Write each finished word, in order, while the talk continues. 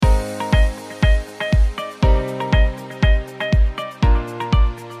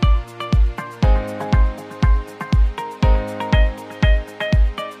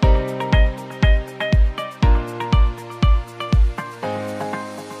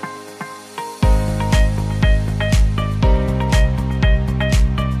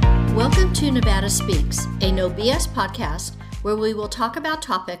Nevada Speaks, a no BS podcast where we will talk about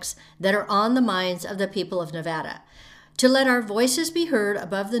topics that are on the minds of the people of Nevada, to let our voices be heard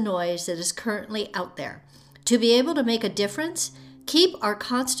above the noise that is currently out there, to be able to make a difference, keep our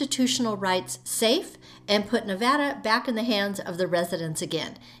constitutional rights safe, and put Nevada back in the hands of the residents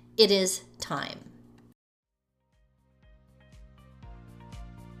again. It is time.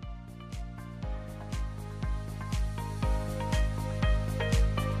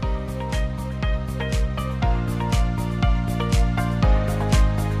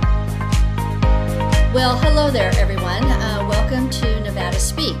 Well, hello there, everyone. Welcome to Nevada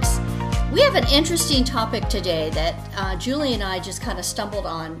Speaks. We have an interesting topic today that Julie and I just kind of stumbled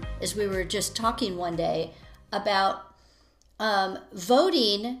on as we were just talking one day about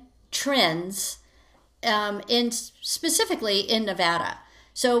voting trends specifically in Nevada.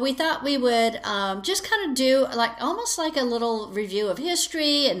 So we thought we would just kind of do almost like a little review of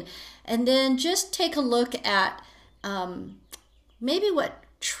history and then just take a look at maybe what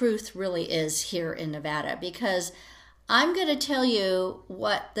truth really is here in Nevada, because I'm going to tell you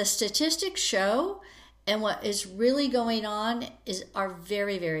what the statistics show and what is really going on are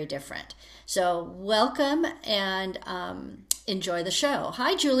very, very different. So welcome and enjoy the show.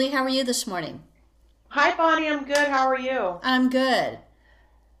 Hi, Julie. How are you this morning? Hi, Bonnie. I'm good. How are you? I'm good.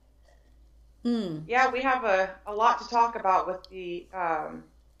 Yeah, we have a lot to talk about with the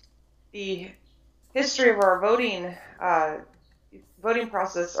history of our voting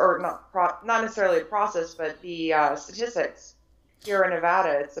process, or not necessarily a process, but the statistics here in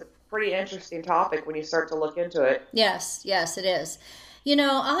Nevada. It's a pretty interesting topic when you start to look into it. Yes, it is. You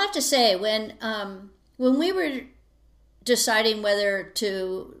know, I'll have to say, when we were deciding whether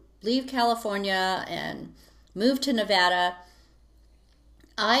to leave California and move to Nevada,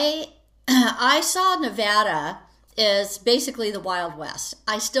 I saw Nevada as basically the Wild West.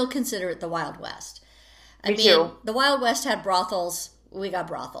 I still consider it the Wild West. Me too. The Wild West had brothels. We got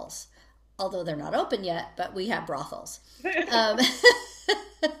brothels, although they're not open yet, but we have brothels.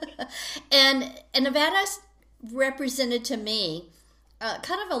 And Nevada represented to me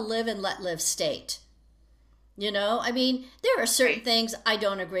kind of a live and let live state. You know, I mean, there are certain things I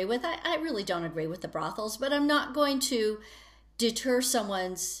don't agree with. I really don't agree with the brothels, but I'm not going to deter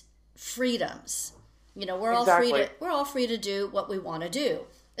someone's freedoms. You know, we're all free to do what we want to do.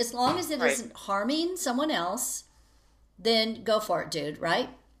 As long as it isn't harming someone else, then go for it, dude, right?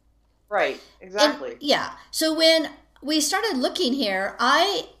 Right, exactly. Yeah. So when we started looking here,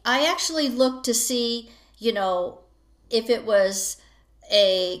 I actually looked to see, you know, if it was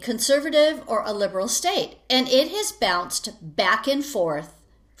a conservative or a liberal state. And it has bounced back and forth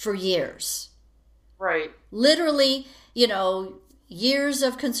for years. Right. Literally, you know, years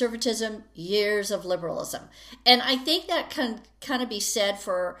of conservatism, years of liberalism. And I think that can kind of be said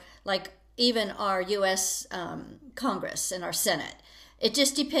for like even our U.S. Congress and our Senate. It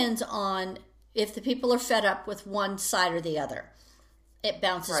just depends on if the people are fed up with one side or the other. It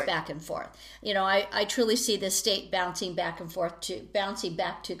bounces back and forth. You know, I truly see this state bouncing back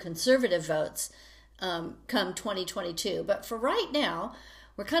to conservative votes come 2022. But for right now,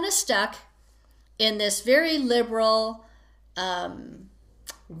 we're kind of stuck in this very liberal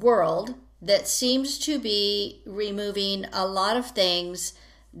world that seems to be removing a lot of things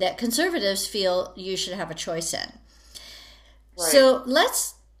that conservatives feel you should have a choice in. Right. So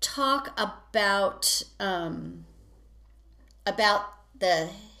let's talk about the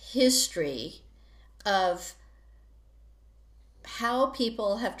history of how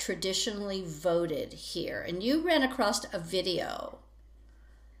people have traditionally voted here. And you ran across a video.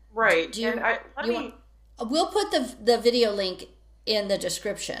 Right. We'll put the video link in the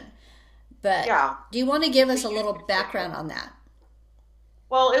description. But do you want to give us a little background on that?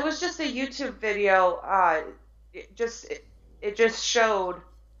 Well, it was just a YouTube video. It just showed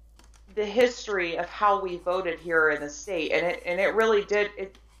the history of how we voted here in the state, and it really did.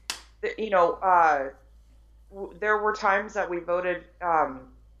 There were times that we voted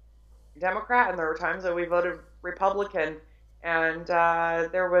Democrat, and there were times that we voted Republican, and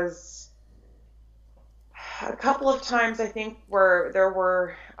there was a couple of times I think where there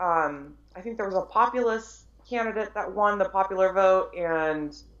were I think there was a populist candidate that won the popular vote,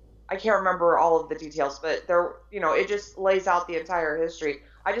 and I can't remember all of the details, but there, it just lays out the entire history.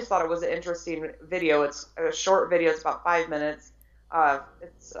 I just thought it was an interesting video. It's a short video. It's about 5 minutes.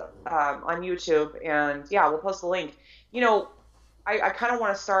 It's on YouTube, and we'll post the link. I kind of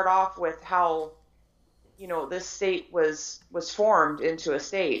want to start off with how, this state was formed into a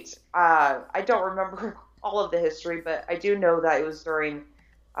state. I don't remember all of the history, but I do know that it was during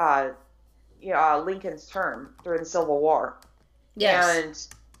Lincoln's term during the Civil War. Yes.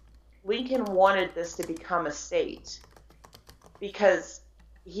 Lincoln wanted this to become a state because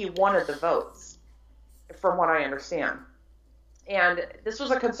he wanted the votes, from what I understand. And this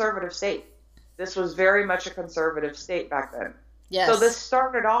was a conservative state. This was very much a conservative state back then. Yes. So this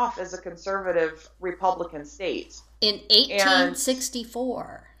started off as a conservative Republican state. In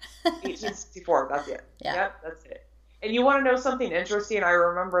 1864. 1864, that's it. Yeah. Yep, that's it. And you want to know something interesting? I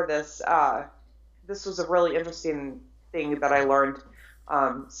remember this. This was a really interesting thing that I learned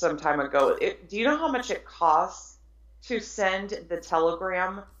some time ago. Do you know how much it costs to send the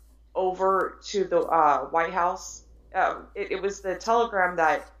telegram over to the White House? It was the telegram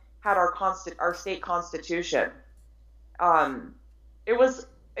that had our state constitution. It was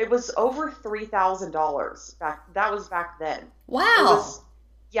over $3,000 back. That was back then. Wow.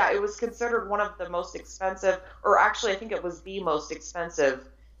 It was considered one of the most expensive, or actually I think it was the most expensive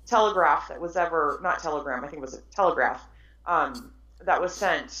telegraph that was ever, not telegram, I think it was a telegraph, that was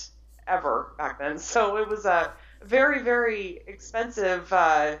sent ever back then. So it was a very, very expensive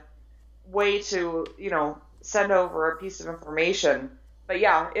way to, send over a piece of information. But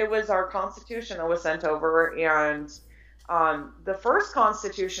yeah, it was our Constitution that was sent over, and the first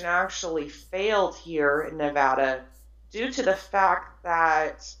Constitution actually failed here in Nevada due to the fact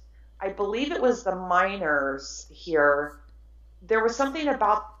that I believe it was the miners here. There was something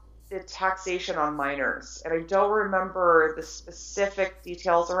about the taxation on miners, and I don't remember the specific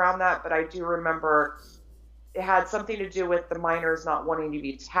details around that, but I do remember it had something to do with the miners not wanting to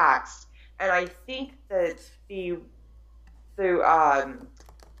be taxed. And I think that the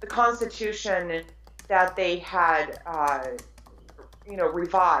Constitution that they had,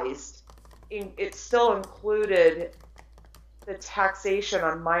 revised, it still included the taxation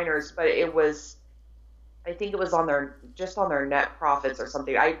on miners, but I think it was on their net profits or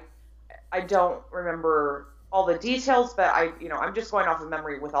something. I don't remember all the details, but I'm just going off of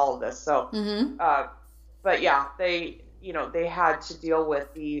memory with all of this. So, but yeah, they had to deal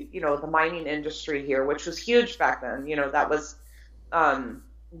with the mining industry here, which was huge back then. That was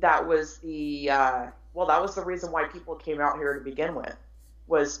the reason why people came out here to begin with,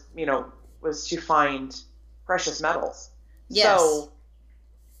 was to find precious metals. Yes. So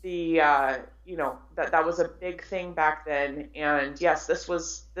that was a big thing back then. And yes, this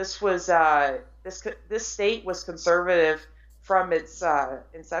state was conservative from its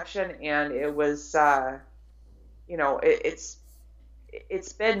inception, and it was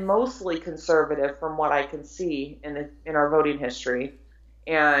it's been mostly conservative from what I can see in our voting history.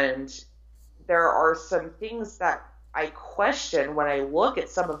 And there are some things that I question when I look at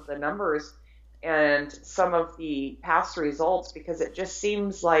some of the numbers and some of the past results, because it just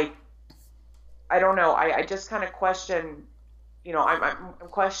seems like, I don't know, I just kind of question, I'm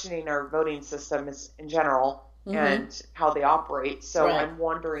questioning our voting systems in general, and how they operate. So right. I'm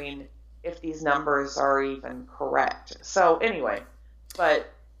wondering if these numbers are even correct. So anyway,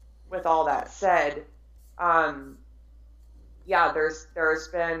 but with all that said, there's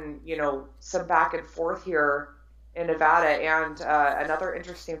been, some back and forth here in Nevada. And another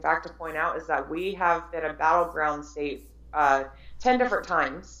interesting fact to point out is that we have been a battleground state 10 different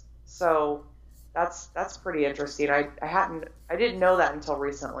times. So that's pretty interesting. I didn't know that until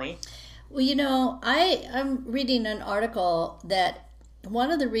recently. Well, I'm reading an article that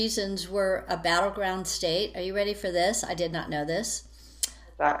one of the reasons we're a battleground state. Are you ready for this? I did not know this.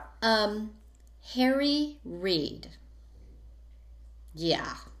 That Harry Reid.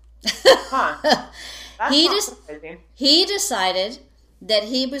 Yeah. Huh. He decided that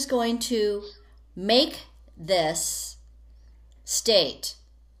he was going to make this state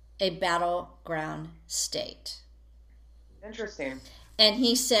a battleground state. Interesting. And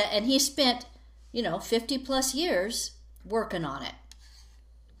he spent, 50 plus years working on it.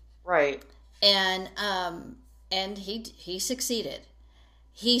 Right. And he succeeded.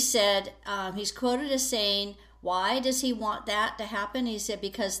 He said, he's quoted as saying, why does he want that to happen? He said,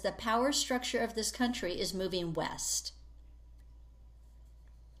 because the power structure of this country is moving west.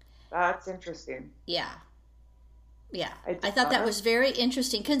 That's interesting. Yeah. I thought that was very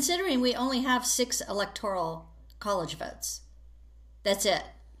interesting, considering we only have 6 electoral college votes. That's it.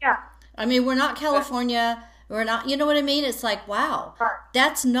 Yeah. I mean, we're not California. We're not, you know what I mean? It's like, wow,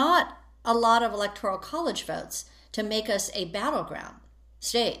 that's not a lot of electoral college votes to make us a battleground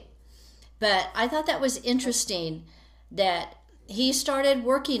state. But I thought that was interesting that he started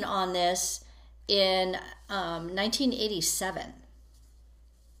working on this in 1987.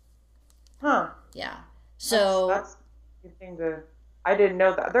 Huh. Yeah. So that's a good thing I didn't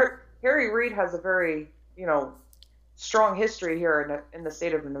know that. Harry Reid has a very, strong history here in the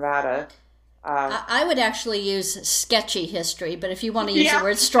state of Nevada. I would actually use sketchy history, but if you want to use Yeah. the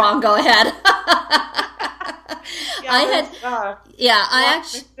word strong, go ahead. Yeah, I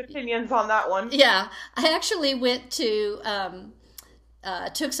actually, mixed opinions on that one. yeah, I actually went to,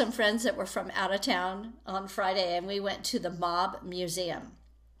 took some friends that were from out of town on Friday, and we went to the Mob Museum.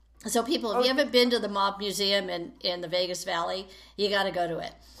 So people, if you haven't been to the Mob Museum in the Vegas Valley, you got to go to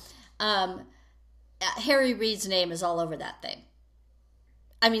it. Harry Reid's name is all over that thing.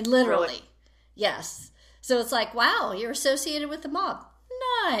 I mean, literally. Really? Yes. So it's like, wow, you're associated with the mob.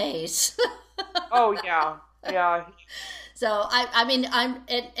 Nice. Oh yeah, yeah. So I mean,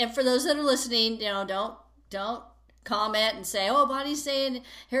 and for those that are listening, don't comment and say, oh, Bonnie's saying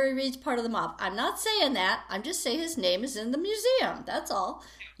Harry Reid's part of the mob. I'm not saying that. I'm just saying his name is in the museum. That's all.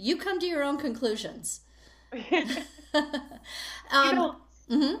 You come to your own conclusions. Speaking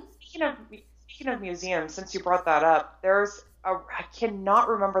of museums, since you brought that up, I cannot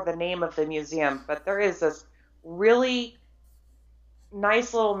remember the name of the museum, but there is this really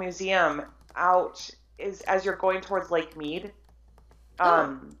nice little museum out as you're going towards Lake Mead,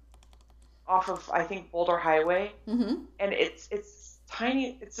 off of, I think, Boulder Highway. Mm-hmm. And it's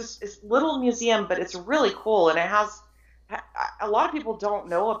tiny. It's just this little museum, but it's really cool, and it has a lot of people don't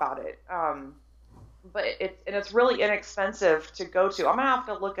know about it. But it's really inexpensive to go to. I'm gonna have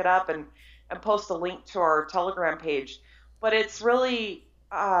to look it up and post a link to our Telegram page. But it's really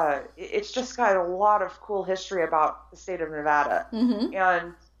it's just got a lot of cool history about the state of Nevada, Mm-hmm.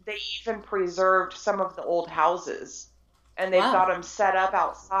 and they even preserved some of the old houses, and they've got them set up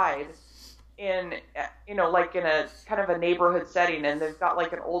outside in like in a kind of a neighborhood setting, and they've got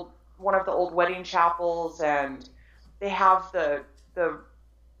like one of the old wedding chapels, and they have the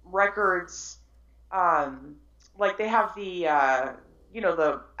records, like they have the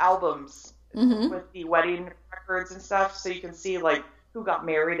the albums Mm-hmm. with the wedding records and stuff, so you can see like who got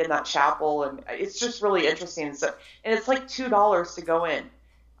married in that chapel, and it's just really interesting. So, and it's like $2 to go in.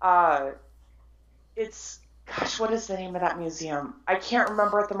 Gosh, what is the name of that museum? I can't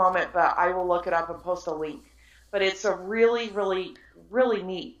remember at the moment, but I will look it up and post a link. But it's a really, really, really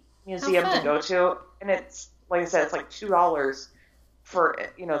neat museum to go to, and it's, like I said, it's like $2 for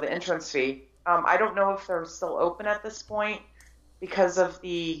the entrance fee. I don't know if they're still open at this point because of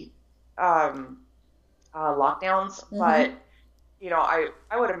the lockdowns, Mm-hmm. but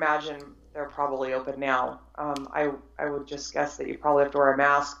I would imagine they're probably open now. I would just guess that you probably have to wear a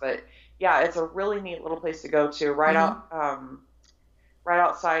mask, but yeah, it's a really neat little place to go to, right Mm-hmm. right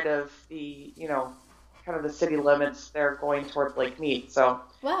outside of the kind of the city limits. They're going towards Lake Mead, so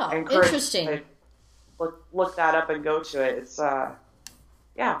Wow, I encourage interesting. you to look that up and go to it. It's it's a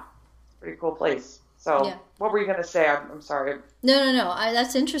pretty cool place. So Yeah. what were you gonna say? I'm sorry. No.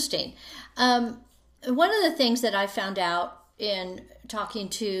 That's interesting. One of the things that I found out in talking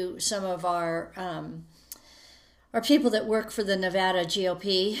to some of our people that work for the Nevada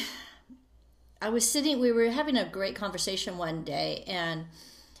GOP, we were having a great conversation one day, and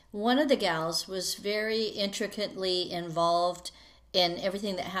one of the gals was very intricately involved in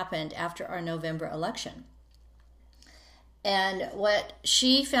everything that happened after our November election. And what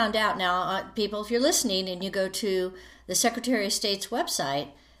she found out now, people, if you're listening and you go to the Secretary of State's website,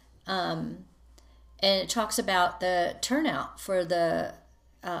 and it talks about the turnout for the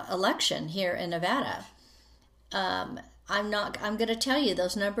election here in Nevada, I'm going to tell you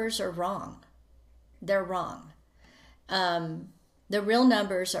those numbers are wrong. They're wrong. The real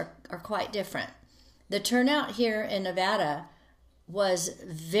numbers are quite different. The turnout here in Nevada was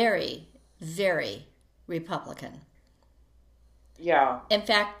very, very Republican. Yeah. In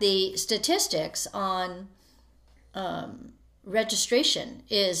fact, the statistics on registration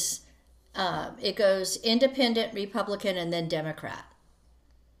is it goes independent, Republican, and then Democrat.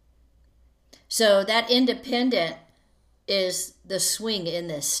 So that independent is the swing in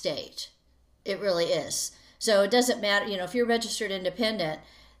this state. It really is. So it doesn't matter, if you're registered independent,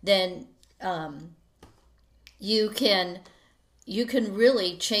 then you can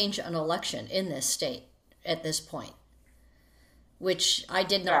really change an election in this state at this point, which I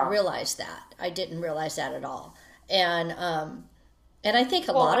did not realize that. I didn't realize that at all. And I think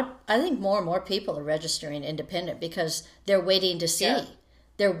I think more and more people are registering independent because they're waiting to see. Yeah.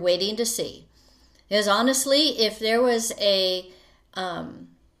 They're waiting to see. Because honestly, if there was a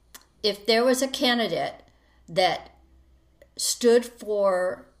candidate that stood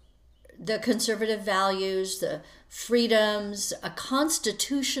for the conservative values, the freedoms, a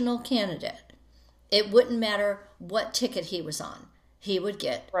constitutional candidate, it wouldn't matter what ticket he was on. He would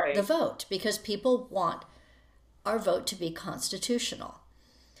get the vote because people want our vote to be constitutional.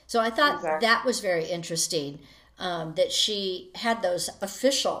 So I thought that was very interesting. that she had those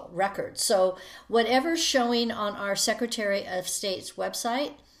official records. So whatever's showing on our Secretary of State's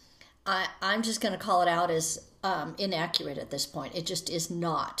website, I'm just going to call it out as inaccurate at this point. It just is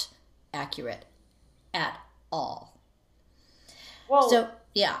not accurate at all. Well, so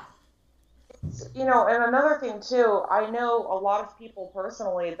yeah. And another thing too, I know a lot of people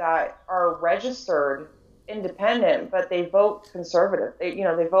personally that are registered independent, but they vote conservative. They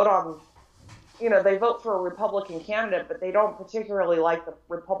vote on, they vote for a Republican candidate, but they don't particularly like the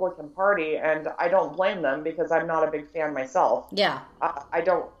Republican Party, and I don't blame them because I'm not a big fan myself. Yeah.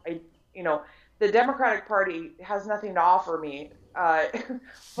 The Democratic Party has nothing to offer me, but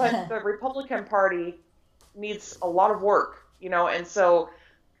the Republican Party needs a lot of work, and so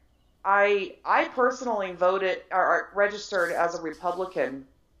I personally voted or registered as a Republican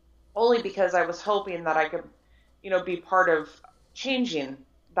only because I was hoping that I could, be part of changing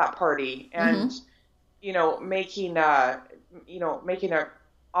that party and, making it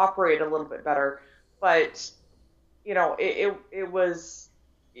operate a little bit better. But, it was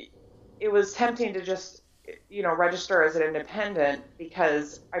tempting to just, register as an independent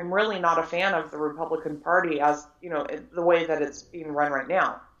because I'm really not a fan of the Republican Party as, the way that it's being run right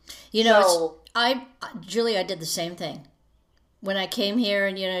now. Julie, I did the same thing. When I came here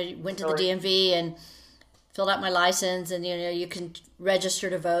and, went to the DMV and filled out my license and, you can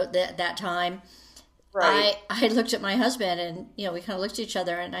register to vote that time. Right. I looked at my husband and, we kind of looked at each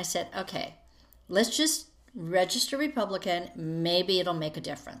other and I said, okay, let's just register Republican. Maybe it'll make a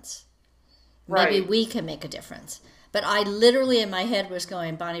difference. Maybe we can make a difference. But I literally in my head was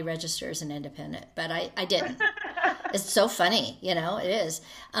going, Bonnie, register as an independent. But I didn't. It's so funny, it is.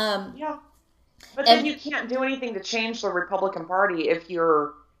 Yeah. But then you can't do anything to change the Republican Party if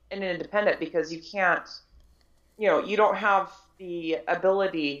you're an independent because you can't, you don't have the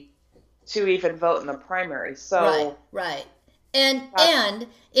ability to even vote in the primary. So Right. And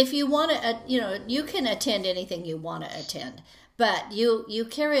if you want to, you can attend anything you want to attend, but you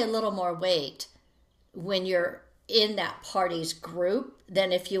carry a little more weight when you're in that party's group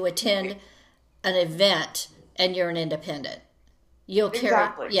than if you attend an event and you're an independent. You'll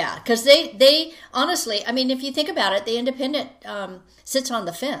carry, because they honestly, I mean, if you think about it, the independent sits on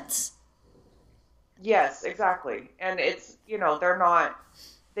the fence. Yes, exactly, and it's they're not,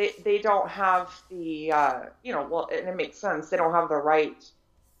 they don't have the and it makes sense. They don't have the right,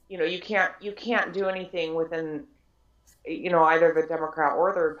 you can't do anything within either the Democrat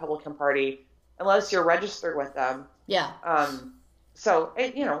or the Republican Party unless you're registered with them. Yeah. So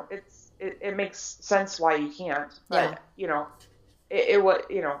it makes sense why you can't, but it would,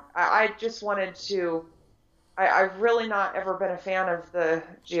 I just wanted to, I've really not ever been a fan of the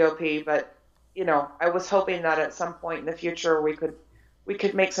GOP, but, I was hoping that at some point in the future we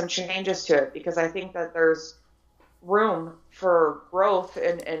could make some changes to it because I think that there's room for growth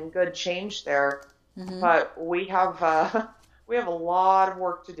and good change there, but we have a lot of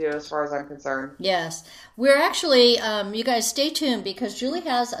work to do as far as I'm concerned. Yes. We're actually, you guys stay tuned because Julie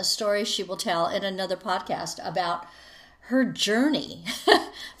has a story she will tell in another podcast about her journey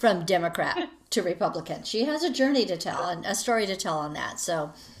from Democrat to Republican. She has a journey to tell and a story to tell on that.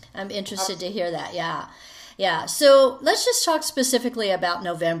 So I'm interested to hear that. Yeah. Yeah. So let's just talk specifically about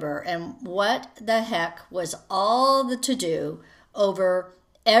November and what the heck was all the to-do over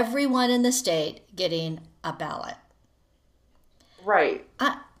everyone in the state getting a ballot. Right.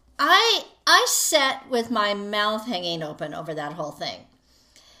 I sat with my mouth hanging open over that whole thing.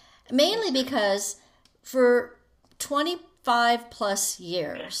 Mainly because for 25 plus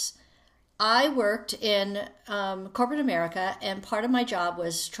years, I worked in corporate America, and part of my job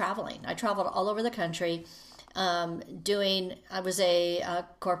was traveling. I traveled all over the country I was a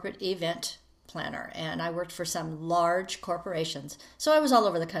corporate event planner, and I worked for some large corporations. So I was all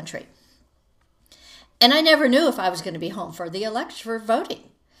over the country. And I never knew if I was going to be home for the election, for voting.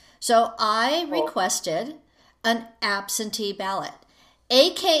 So I requested an absentee ballot,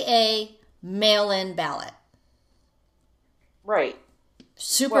 AKA mail-in ballot. Right.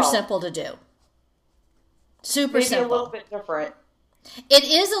 Super simple to do. Super simple. Maybe a little bit different. It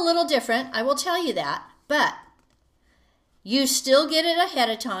is a little different, I will tell you that. But you still get it ahead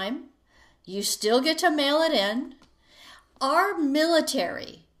of time. You still get to mail it in. Our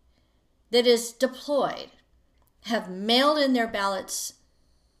military that is deployed have mailed in their ballots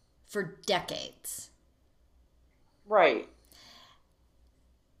for decades. Right.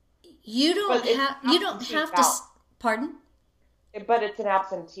 You don't have to. Pardon? But it's an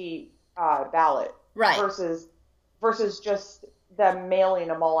absentee ballot, right? Versus just them mailing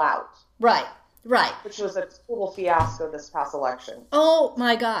them all out, right? Right. Which was a total fiasco this past election. Oh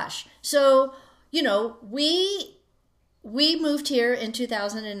my gosh! So you know, we moved here in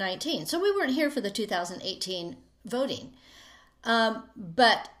 2019, so we weren't here for the 2018 voting.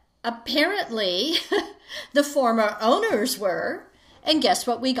 But apparently, the former owners were, and guess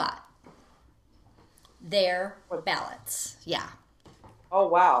what we got? Their ballots. Yeah. Oh,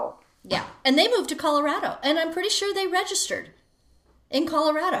 wow. Yeah. And they moved to Colorado, and I'm pretty sure they registered in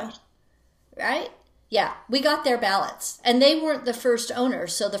Colorado, right? Yeah, we got their ballots, and they weren't the first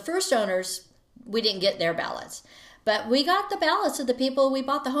owners. So the first owners, we didn't get their ballots, but we got the ballots of the people we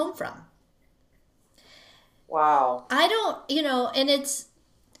bought the home from. Wow. I don't, you know,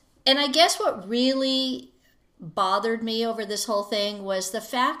 and I guess what really bothered me over this whole thing was the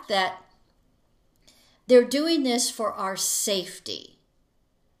fact that they're doing this for our safety.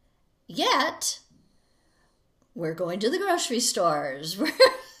 Yet, we're going to the grocery stores.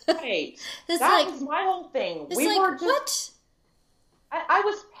 Right. It's that like, was my whole thing. It's We like, were just, what? I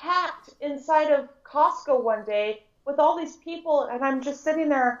was packed inside of Costco one day with all these people, and I'm just sitting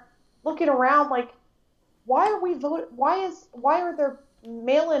there looking around like, why are we voting? Why are there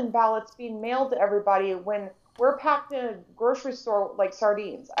mail-in ballots being mailed to everybody when we're packed in a grocery store like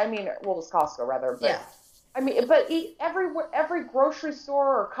sardines? I mean, well, it's Costco rather, but Yeah. I mean, but every grocery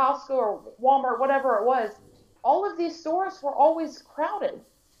store or Costco or Walmart, whatever it was, all of these stores were always crowded.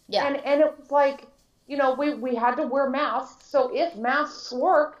 Yeah. And it was like, you know, we had to wear masks. So if masks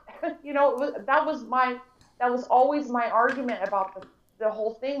work, you know, that was always my argument about the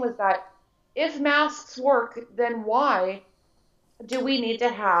whole thing, was that if masks work, then why do we need to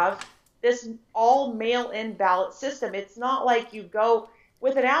have this all mail-in ballot system? It's not like you go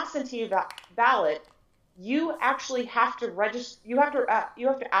with an absentee ballot. You actually have to register. You have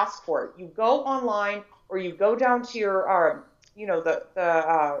to ask for it. You go online, or you go down to your, you know,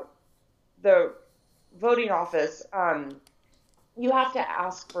 the voting office. You have to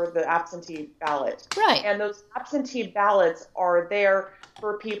ask for the absentee ballot. Right. And those absentee ballots are there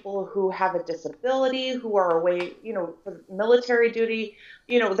for people who have a disability, who are away, you know, for military duty.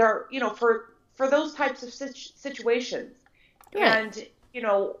 You know, they're, you know, for those types of situations. Right. And, you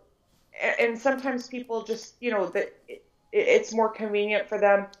know, and sometimes people just, you know, that it's more convenient for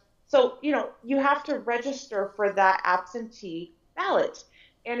them. So, you know, you have to register for that absentee ballot.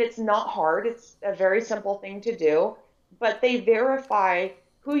 And it's not hard. It's a very simple thing to do. But they verify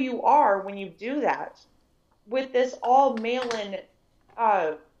who you are when you do that. With this all mail-in,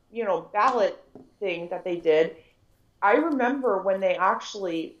 you know, ballot thing that they did, I remember when they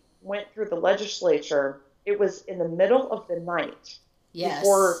actually went through the legislature, it was in the middle of the night. Yes.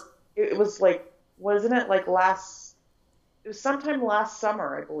 Before, it was like, wasn't it like it was sometime last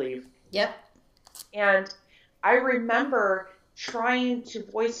summer, I believe. Yep. And I remember trying to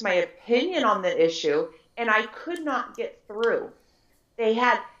voice my opinion on the issue, and I could not get through. They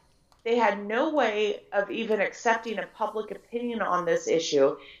had no way of even accepting a public opinion on this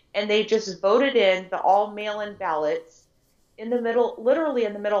issue, and they just voted in the all mail-in ballots in the middle, literally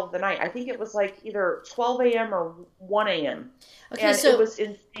in the middle of the night. I think it was like either 12 a.m. or 1 a.m. Okay, and so it was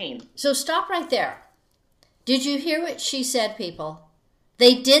insane. So stop right there. Did you hear what she said, people?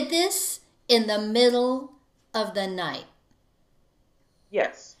 They did this in the middle of the night.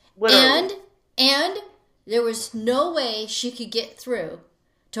 Yes, literally. And there was no way she could get through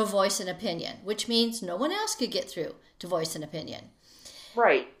to voice an opinion, which means no one else could get through to voice an opinion.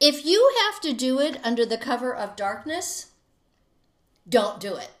 Right. If you have to do it under the cover of darkness, don't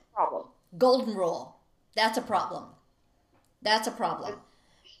do it. Problem. Golden rule. That's a problem. That's a problem.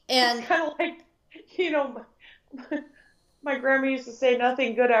 And it's kind of like, you know, my grandma used to say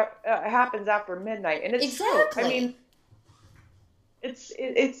nothing good happens after midnight, and it's exactly. true. I mean,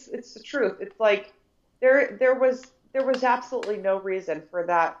 it's the truth. It's like there was absolutely no reason for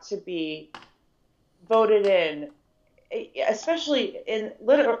that to be voted in, especially in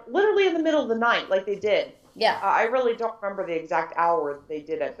literally in the middle of the night, like they did. Yeah. I really don't remember the exact hour that they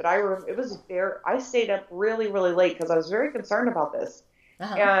did it, but I remember it was I stayed up really, really late because I was very concerned about this.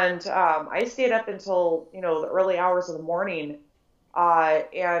 Uh-huh. And I stayed up until, you know, the early hours of the morning,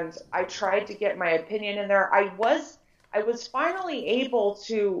 and I tried to get my opinion in there. I was finally able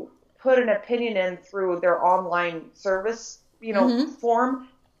to put an opinion in through their online service, you know, Mm-hmm. form,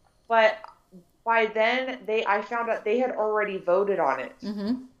 but by then I found out they had already voted on it.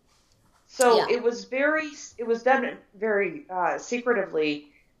 Mm-hmm. So Yeah. it was done very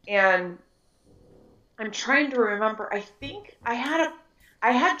secretively, and I'm trying to remember. I think I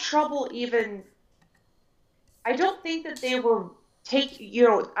had trouble even. I don't think that they were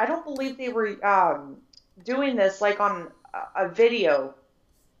I don't believe they were doing this like on a video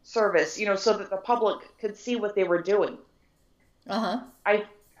service, you know, so that the public could see what they were doing. Uh-huh.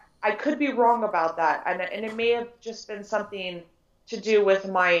 I could be wrong about that, and it may have just been something to do with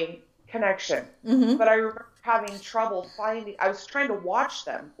my connection. Mm-hmm. But I remember having trouble finding. I was trying to watch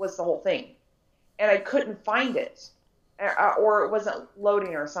them was the whole thing, and I couldn't find it, or it wasn't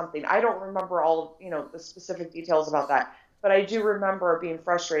loading or something. I don't remember all the specific details about that, but I do remember being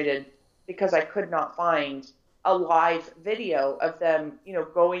frustrated because I could not find a live video of them,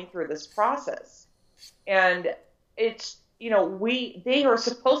 going through this process. And it's, they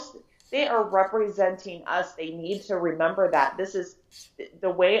are representing us. They need to remember that this is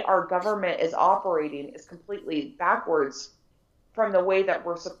the way our government is operating is completely backwards from the way that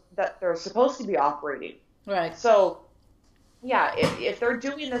they're supposed to be operating. Right. So, yeah, if they're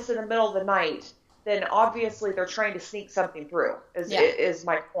doing this in the middle of the night, then obviously they're trying to sneak something through. Is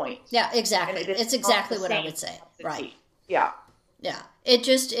my point. Yeah, exactly. It's exactly what I would say. Right. Yeah. Yeah. It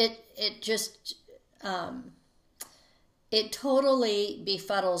totally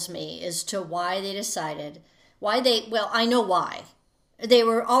befuddles me as to why they decided I know why. They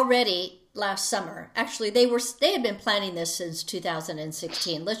were already last summer. Actually, they had been planning this since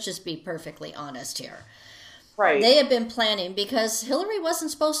 2016. Let's just be perfectly honest here. Right. They had been planning because Hillary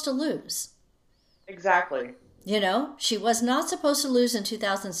wasn't supposed to lose. Exactly. She was not supposed to lose in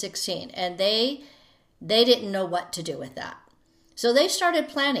 2016, and they didn't know what to do with that. So they started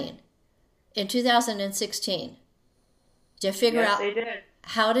planning in 2016 to figure out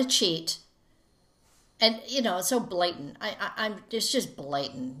how to cheat. And, it's so blatant. It's just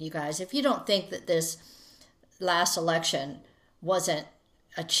blatant, you guys. If you don't think that this last election wasn't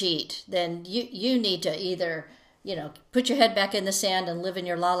a cheat, then you need to either, put your head back in the sand and live in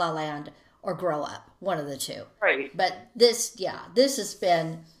your la-la land or grow up. One of the two. Right. But this has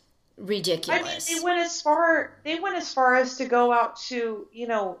been ridiculous. I mean, they went as far as to go out to,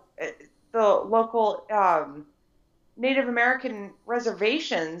 the local Native American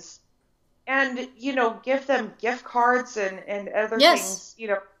reservations and, give them gift cards and other things,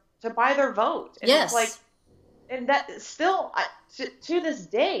 to buy their vote. And yes. It's like, and that still, to this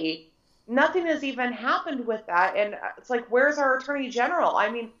day, nothing has even happened with that. And it's like, where's our Attorney General? I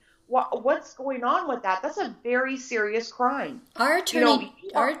mean, what's going on with that? That's a very serious crime. Our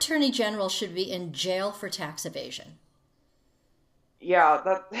Attorney General should be in jail for tax evasion.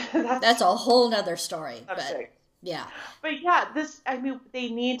 Yeah, that's a whole nother story. Yeah. But yeah, they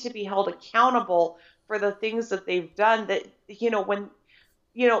need to be held accountable for the things that they've done. That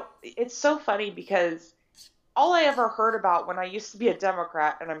it's so funny because all I ever heard about when I used to be a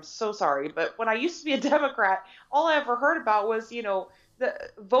Democrat, and I'm so sorry, but when I used to be a Democrat, all I ever heard about was the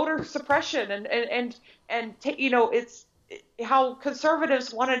voter suppression and it's how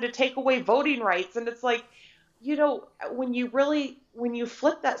conservatives wanted to take away voting rights. And it's like, when you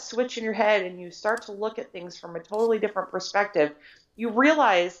flip that switch in your head and you start to look at things from a totally different perspective, you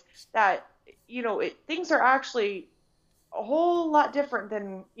realize that, things are actually a whole lot different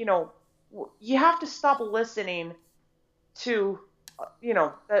than, you have to stop listening to,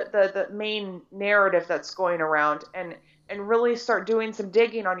 the main narrative that's going around and really start doing some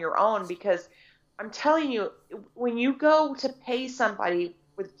digging on your own, because I'm telling you, when you go to pay somebody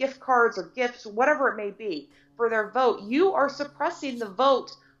with gift cards or gifts, whatever it may be, for their vote, you are suppressing the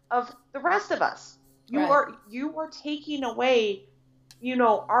vote of the rest of us. You are taking away,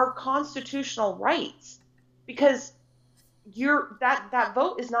 our constitutional rights, because that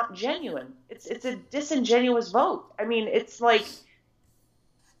vote is not genuine. It's a disingenuous vote. I mean, it's like,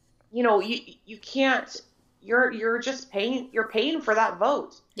 you can't. You're just paying. You're paying for that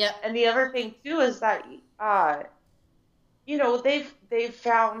vote. Yeah. And the other thing too is that they've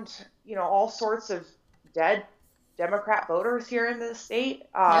found all sorts of dead Democrat voters here in the state.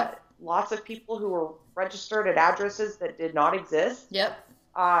 Lots of people who were registered at addresses that did not exist. Yep.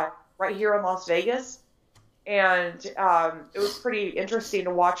 Right here in Las Vegas. And it was pretty interesting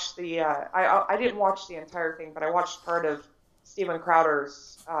to watch the. I didn't watch the entire thing, but I watched part of Steven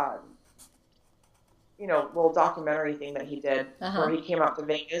Crowder's. Little documentary thing that he did where he came out to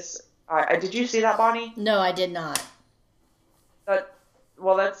Vegas. Did you see that, Bonnie? No, I did not.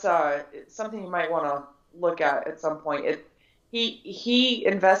 That's something you might want to look at some point. He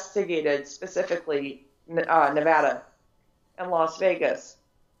investigated specifically Nevada and Las Vegas,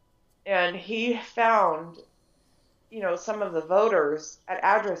 and he found, some of the voters at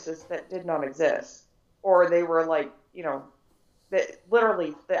addresses that did not exist, or they were like, that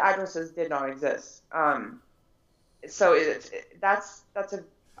literally the addresses did not exist. So it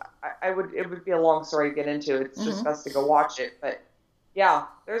would be a long story to get into. It's just best to go watch it. But yeah,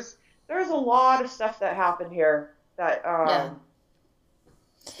 there's a lot of stuff that happened here that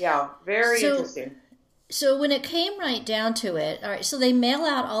very interesting. So when it came right down to it, all right, so they mail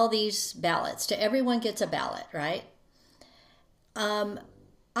out all these ballots to everyone gets a ballot, right? I'm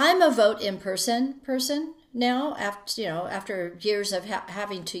a vote in person now after years of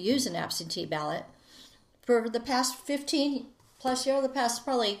having to use an absentee ballot for the past 15 plus years, the past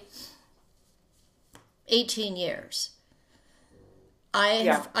probably 18 years.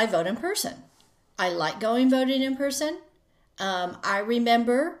 I vote in person. I like voting in person. I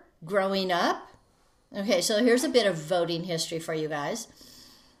remember growing up. Okay, so here's a bit of voting history for you guys.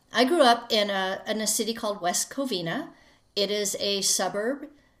 I grew up in a city called West Covina. It is a suburb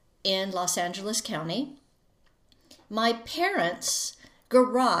in Los Angeles County. My parents'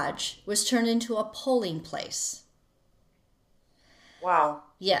 garage was turned into a polling place. Wow.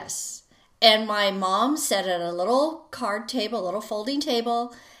 Yes. And my mom sat at a little card table, a little folding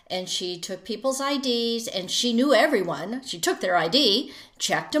table, and she took people's IDs, and she knew everyone. She took their ID,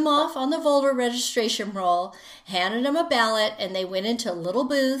 checked them off on the voter registration roll, handed them a ballot, and they went into little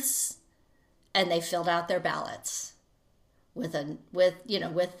booths, and they filled out their ballots with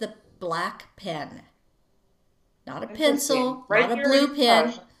the black pen. Not a pencil, right, not a blue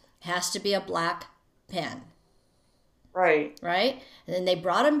pen. Has to be a black pen. Right. Right? And then they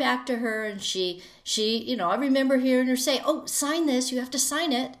brought him back to her, and she, I remember hearing her say, "Oh, sign this. You have to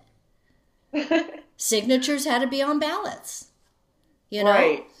sign it." Signatures had to be on ballots.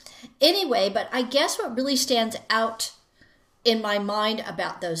 Right. Anyway, but I guess what really stands out in my mind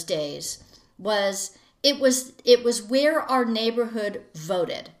about those days was it was where our neighborhood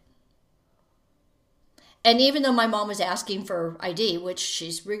voted. And even though my mom was asking for ID, which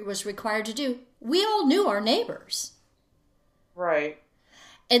she was required to do, we all knew our neighbors. Right.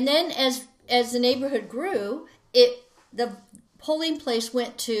 And then as the neighborhood grew, the polling place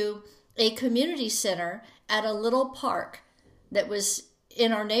went to a community center at a little park that was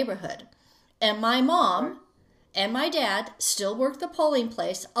in our neighborhood. And my mom and my dad still worked the polling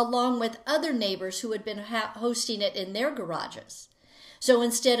place along with other neighbors who had been hosting it in their garages. So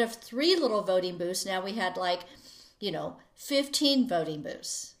instead of 3 little voting booths, now we had 15 voting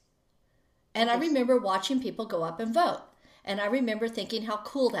booths. And I remember watching people go up and vote. And I remember thinking how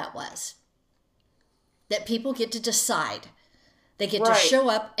cool that was. That people get to decide. They get to show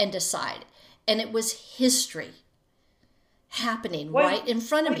up and decide. And it was history happening right in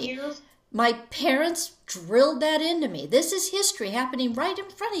front of me. My parents drilled that into me. This is history happening right in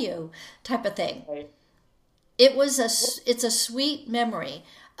front of you, type of thing. Right. It's a sweet memory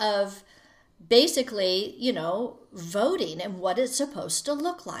of basically, voting and what it's supposed to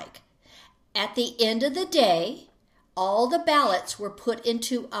look like. At the end of the day, all the ballots were put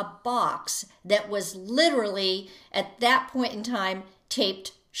into a box that was literally, at that point in time,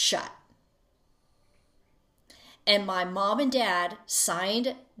 taped shut. And my mom and dad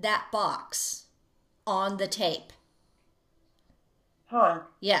signed that box on the tape. Huh.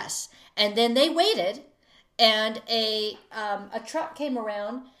 Yes. And then they waited, and a truck came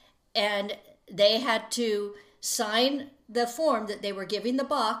around, and they had to sign the form that they were giving the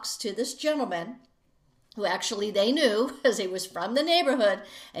box to this gentleman, who actually they knew because he was from the neighborhood,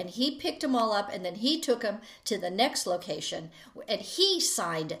 and he picked them all up, and then he took them to the next location, and he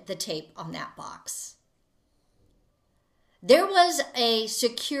signed the tape on that box. There was a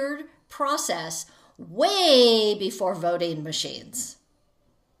secured process way before voting machines.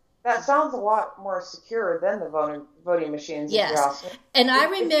 That sounds a lot more secure than the voting machines. Yes. And I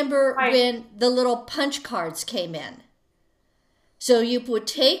remember when the little punch cards came in. So you would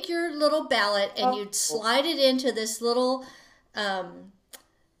take your little ballot and you'd slide it into this little, I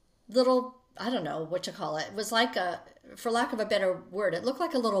don't know what to call it. It was like for lack of a better word, it looked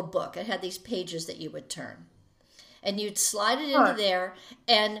like a little book. It had these pages that you would turn. And you'd slide it into there,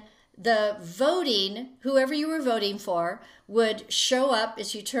 and the voting, whoever you were voting for, would show up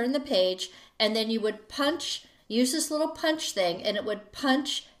as you turn the page, and then you would use this little punch thing, and it would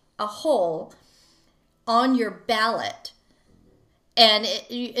punch a hole on your ballot. And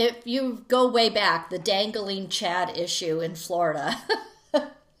if you go way back, the dangling Chad issue in Florida,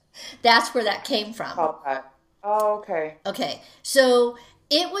 that's where that came from. Oh, okay. Okay, so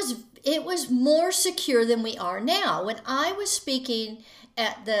it was more secure than we are now. When I was speaking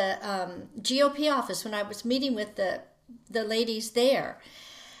at the GOP office, when I was meeting with the ladies there,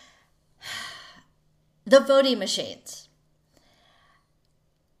 the voting machines.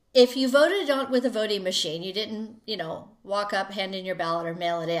 If you voted with a voting machine, you didn't, walk up, hand in your ballot, or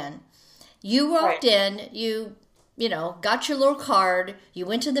mail it in. You walked in, you got your little card, you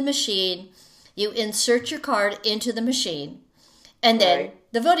went to the machine, you insert your card into the machine, and then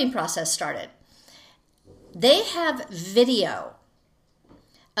the voting process started. They have video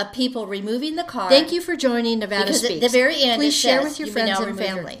of people removing the card. Thank you for joining Nevada because Speaks. at the very end, please it share says with your you may friends now and remove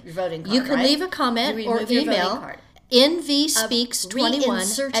family. your voting card, You can right? leave a comment You or remove your voting email card.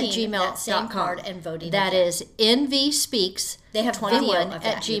 nvspeaks21 that same card at and voting That again. is nvspeaks21 They have video of at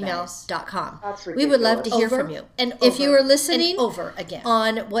that, you gmail.com. That's We would love to hear Over from you. and if you over are listening and over again.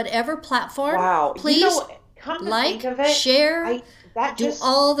 on whatever platform, Wow. please Come to like, think of it, share, do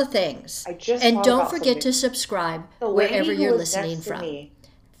all the things. I just and thought don't about forget something. to subscribe The lady wherever who you're was listening next to from. me,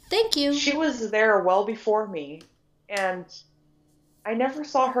 Thank you. she was there well before me, and I never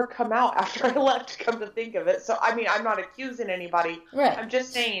saw her come out after I left, come to think of it. So, I mean, I'm not accusing anybody. Right. I'm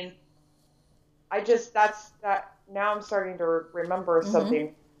just saying, now I'm starting to remember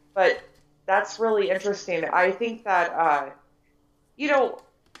something. But that's really interesting. I think that,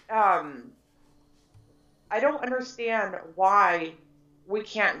 I don't understand why we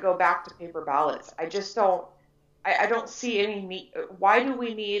can't go back to paper ballots. I just don't. I don't see any need. Why do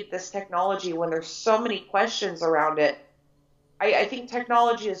we need this technology when there's so many questions around it? I think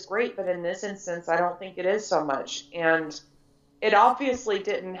technology is great, but in this instance, I don't think it is so much. And it obviously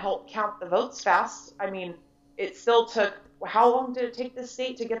didn't help count the votes fast. I mean, it still took, how long did it take the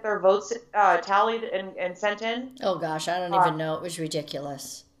state to get their votes tallied and sent in? Oh gosh, I don't even know. It was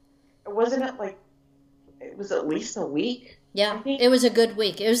ridiculous. Wasn't it it was at least a week? Yeah, it was a good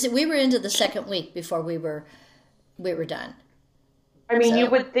week. We were into the second week before we were done. I mean, So, you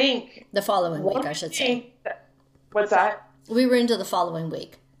would think. The following week, I should say. What's that? We were into the following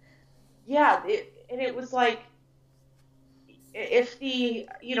week. Yeah, and it was like, if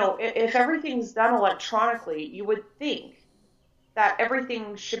everything's done electronically, you would think that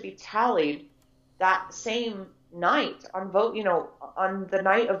everything should be tallied that same night on on the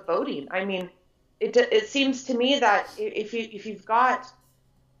night of voting. I mean, it seems to me that if you've got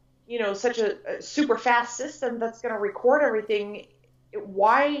such a super fast system that's going to record everything,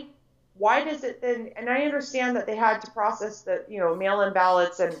 why does it then? And I understand that they had to process the mail-in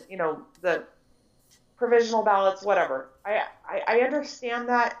ballots and the provisional ballots, whatever. I understand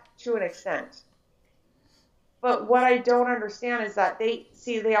that to an extent. But what I don't understand is that they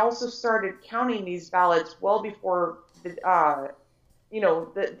also started counting these ballots well before the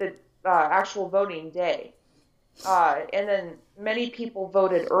actual voting day. And then many people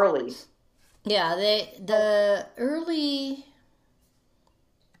voted early. Yeah, the early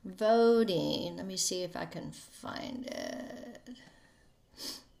voting. Let me see if I can find it.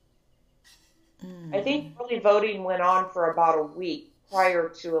 I think early voting went on for about a week prior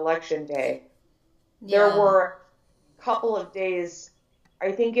to Election Day. Yeah. There were a couple of days.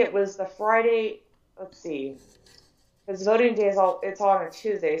 I think it was the Friday. Let's see, because voting day it's on a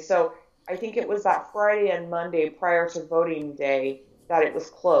Tuesday, so I think it was that Friday and Monday prior to voting day that it was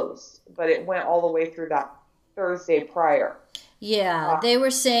closed, but it went all the way through that Thursday prior. Yeah, they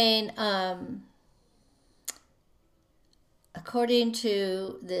were saying, according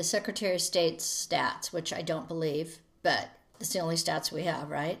to the Secretary of State's stats, which I don't believe, but it's the only stats we have,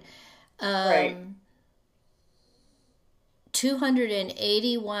 right? Right.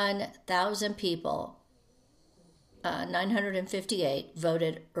 281,000 people, 958,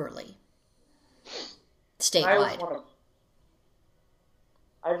 voted early, statewide.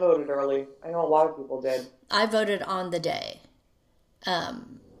 I voted early. I know a lot of people did. I voted on the day.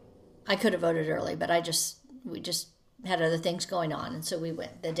 I could have voted early, but we just had other things going on, and so we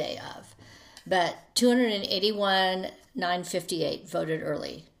went the day of. But 281,958 voted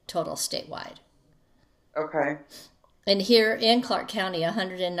early total statewide. Okay. And here in Clark County,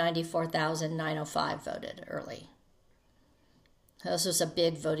 194,905 voted early. This was a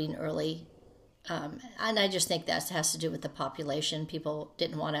big voting early. And I just think that has to do with the population. People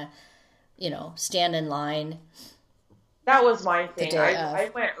didn't want to, stand in line. That was my thing.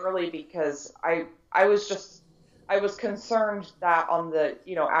 I went early because I was concerned that on the,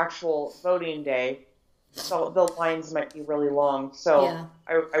 actual voting day, so the lines might be really long. So yeah.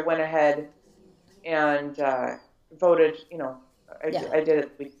 I went ahead and voted, I did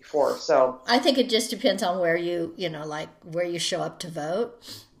it the week before. So I think it just depends on where you, where you show up to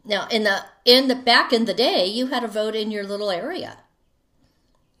vote. Now, in the back in the day, you had to vote in your little area.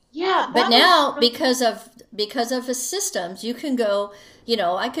 Yeah, but now because of the systems, you can go.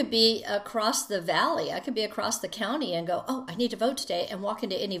 I could be across the valley, I could be across the county, and go, oh, I need to vote today, and walk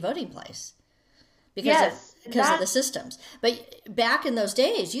into any voting place because of the systems. But back in those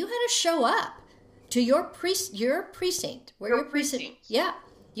days, you had to show up to your precinct, your precinct. Yeah,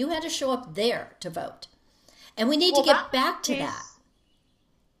 you had to show up there to vote, and we need to get back to that.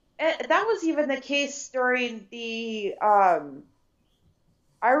 That was even the case during the.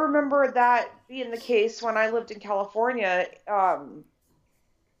 I remember that being the case when I lived in California.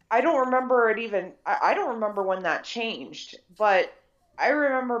 I don't remember it even. I don't remember when that changed, but I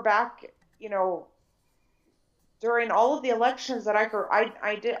remember back, during all of the elections that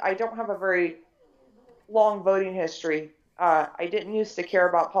I did. I don't have a very long voting history. I didn't used to care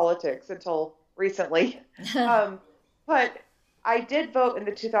about politics until recently, but I did vote in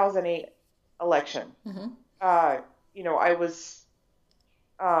the 2008 election. Mm-hmm. I was,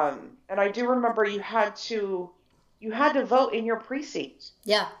 and I do remember you had to vote in your precinct.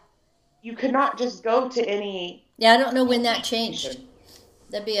 Yeah. You could not just go to any. Yeah, I don't know when that changed.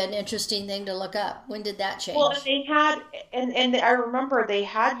 That'd be an interesting thing to look up. When did that change? Well, and they had, and I remember they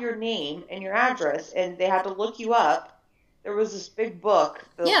had your name and your address, and they had to look you up. There was this big book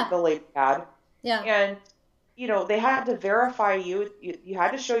the lady had. Yeah. And, they had to verify you. You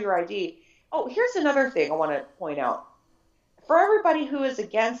had to show your ID. Oh, here's another thing I want to point out. For everybody who is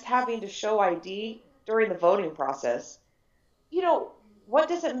against having to show ID during the voting process, what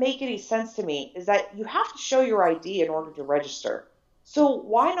doesn't make any sense to me is that you have to show your ID in order to register. So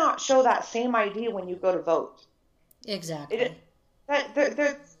why not show that same ID when you go to vote? Exactly.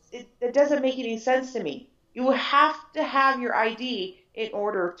 It doesn't make any sense to me. You have to have your ID in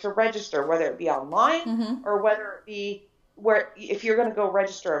order to register, whether it be online mm-hmm. or whether it be if you're going to go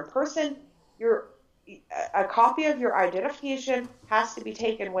register in person, a copy of your identification has to be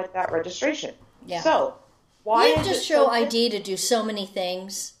taken with that registration. Yeah. So why you have to show ID to do so many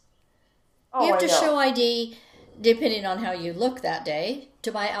things. Oh, you have to show ID depending on how you look that day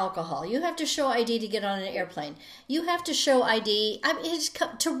to buy alcohol. You have to show ID to get on an airplane. You have to show ID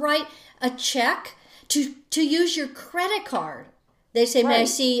to write a check, to use your credit card. They say, right.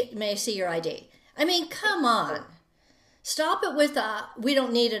 May I see your ID? I mean, come on. Stop it with we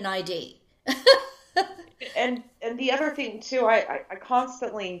don't need an ID. and the other thing too, I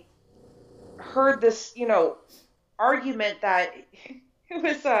constantly heard this, argument that it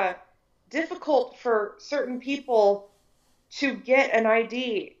was difficult for certain people to get an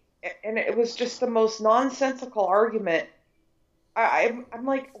ID, and it was just the most nonsensical argument. I'm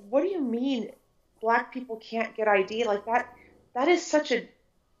like, what do you mean Black people can't get ID? Like that is such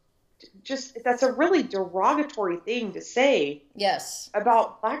that's a really derogatory thing to say. Yes.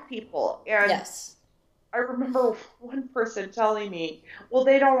 About Black people. And yes. I remember one person telling me, well,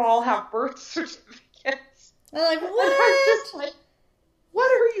 they don't all have birth certificates. I'm like, what? And I'm just like, what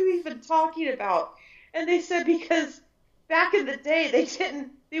are you even talking about? And they said because back in the day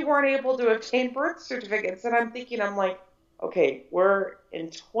they weren't able to obtain birth certificates. And I'm like, okay, we're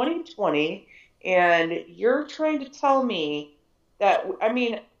in 2020 and you're trying to tell me that,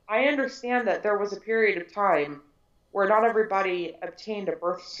 I understand that there was a period of time where not everybody obtained a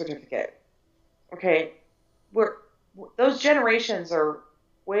birth certificate. Okay, those generations are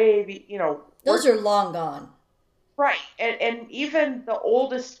way, those are long gone. Right, and even the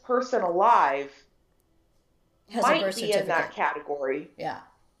oldest person alive might be in that category. Yeah.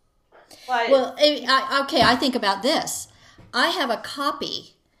 But, well, I think about this. I have a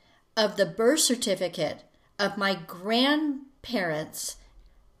copy of the birth certificate of my grandparents,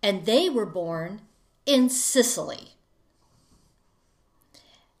 and they were born in Sicily.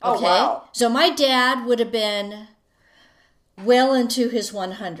 Okay? Oh, wow. So my dad would have been well into his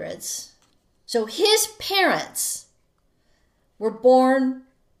 100s. So his parents were born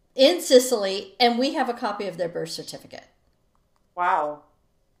in Sicily, and we have a copy of their birth certificate. Wow.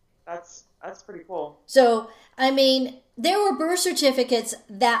 That's pretty cool. So, there were birth certificates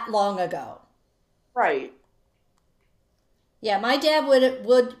that long ago. Right. Yeah, my dad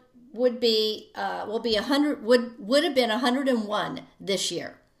would be 100 would have been 101 this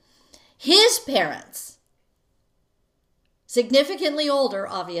year. His parents, significantly older,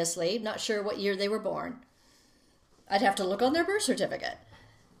 obviously, not sure what year they were born. I'd have to look on their birth certificate.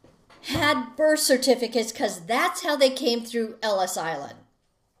 Had birth certificates because that's how they came through Ellis Island.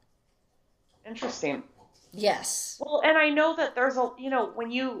 Interesting. Yes. Well, and I know that there's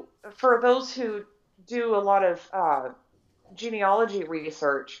for those who do a lot of genealogy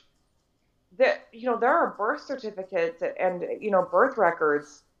research, that, there are birth certificates and, birth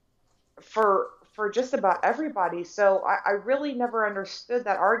records for just about everybody. So I really never understood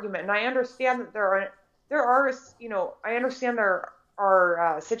that argument. And I understand that there are, I understand there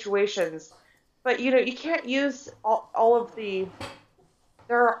are situations, but, you can't use all of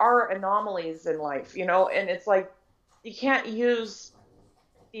there are anomalies in life, and it's like, you can't use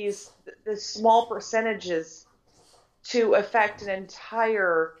the small percentages to affect an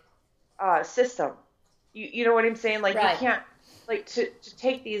entire system. You know what I'm saying? Like, right. You can't, like, to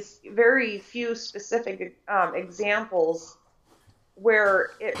take these very few specific examples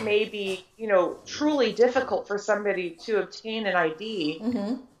where it may be, truly difficult for somebody to obtain an ID.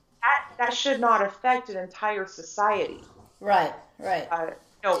 Mm-hmm. that should not affect an entire society. Right, right.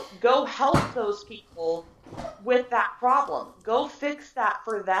 Go help those people with that problem. Go fix that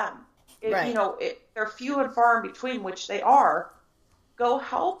for them. Right. They're few and far in between, which they are. Go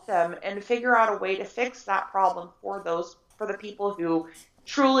help them and figure out a way to fix that problem for the people who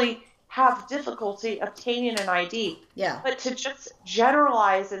truly have difficulty obtaining an ID. Yeah. But to just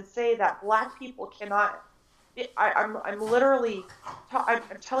generalize and say that Black people cannot, I'm literally, I'm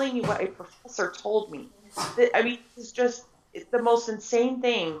telling you what a professor told me. It's just the most insane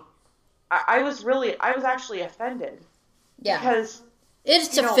thing. I was actually offended. Yeah. Because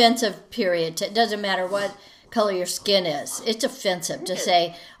it's offensive, period. It doesn't matter what color your skin is. It's offensive to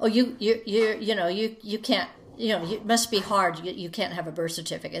say, "Oh, you can't. It must be hard. You can't have a birth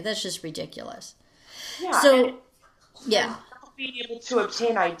certificate." That's just ridiculous. Yeah. So, and not being able to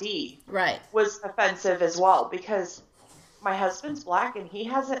obtain ID, right, was offensive as well, because my husband's Black and he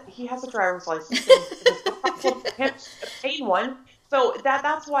has a driver's license and can't obtain one. So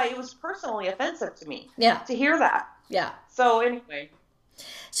that's why it was personally offensive to me. Yeah. To hear that. Yeah. So anyway.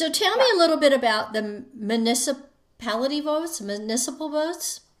 So tell me a little bit about the municipal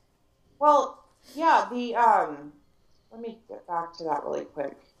votes. Well, yeah, let me get back to that really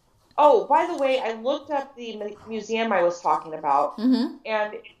quick. Oh, by the way, I looked up the museum I was talking about,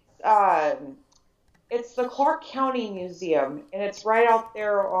 and it's the Clark County Museum, and it's right out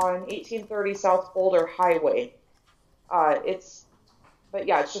there on 1830 South Boulder Highway. It's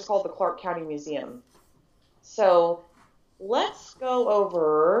just called the Clark County Museum. So let's go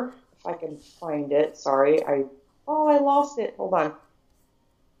over, if I can find it. Sorry, I lost it. Hold on.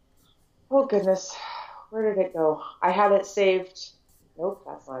 Oh, goodness. Where did it go? I had it saved. Nope,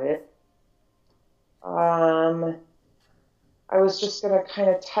 that's not it. I was just going to kind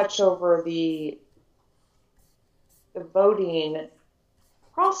of touch over the voting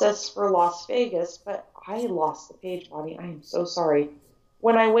process for Las Vegas, but I lost the page, Bonnie. I am so sorry.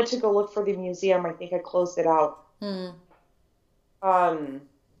 When I went to go look for the museum, I think I closed it out.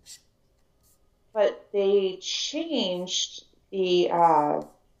 But they changed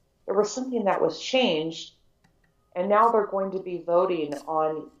there was something that was changed, and now they're going to be voting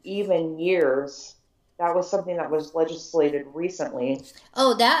on even years. That was something that was legislated recently.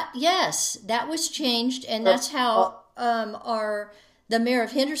 Oh, that was changed, and that's how the mayor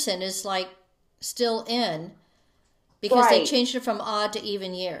of Henderson is still in, because they changed it from odd to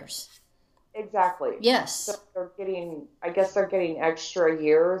even years. Exactly. Yes. So they're getting extra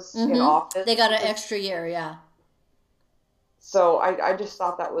years in office. They got an extra year, yeah. So I just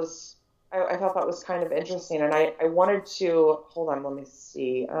thought that was, I thought that was kind of interesting, and I wanted to, hold on, let me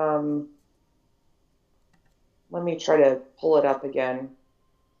see. Let me try to pull it up again,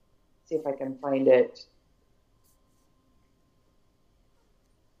 see if I can find it.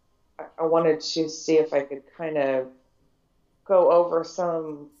 I wanted to see if I could kind of go over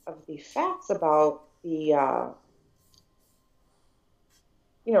some of the facts about the,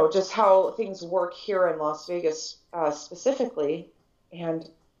 just how things work here in Las Vegas specifically, and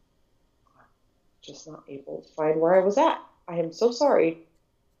I'm just not able to find where I was at. I am so sorry.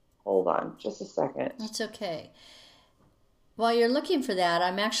 Hold on just a second. It's okay. While you're looking for that,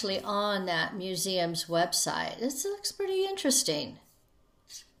 I'm actually on that museum's website. This looks pretty interesting.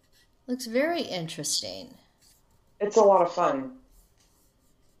 Looks very interesting. It's a lot of fun.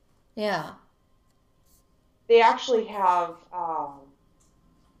 Yeah. They actually have, oh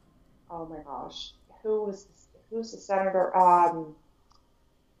my gosh, who's the senator?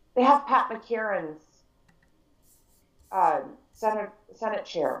 They have Pat McCarran's Senate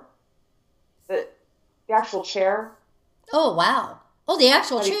chair. The actual chair. Oh, wow. Oh, the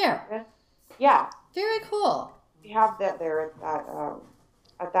actual chair. Yeah. Very cool. We have that there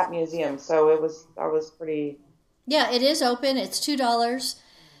at that museum. So that was pretty. Yeah, it is open. It's $2.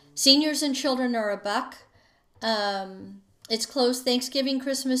 Seniors and children are $1. It's closed Thanksgiving,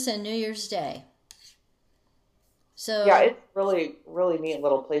 Christmas, and New Year's Day. So yeah, it's really, really neat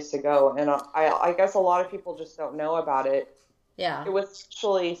little place to go, and I guess a lot of people just don't know about it. Yeah, it was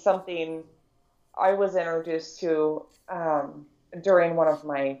actually something I was introduced to during one of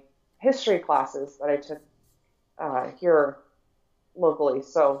my history classes that I took here locally.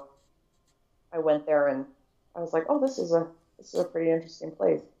 So I went there and I was like, oh, this is a pretty interesting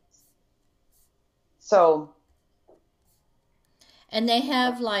place. So. And they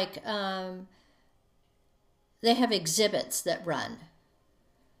have they have exhibits that run.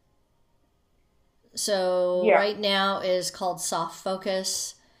 So right now is called Soft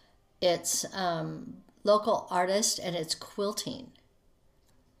Focus. It's local artist and it's quilting.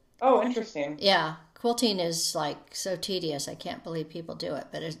 Oh, interesting. Yeah, Quilting is like so tedious. I can't believe people do it,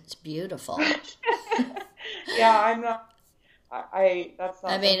 but it's beautiful. Yeah, I'm not. That's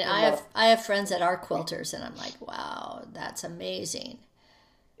not. I mean, I have friends that are quilters, and I'm like, wow, that's amazing.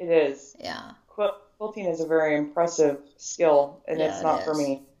 It is. Yeah. Quilting is a very impressive skill, and Yeah, it's it not is. for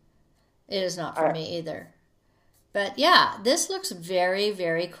me. It is not for me either. But yeah, this looks very,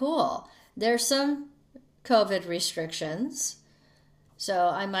 very cool. There's some COVID restrictions, so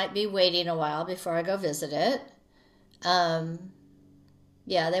I might be waiting a while before I go visit it. Yeah,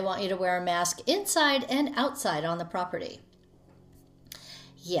 they want you to wear a mask inside and outside on the property.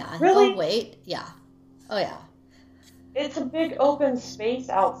 Yeah. Really? Oh, wait. Yeah. Oh, yeah. It's a big open space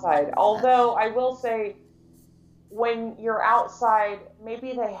outside. Although I will say, when you're outside,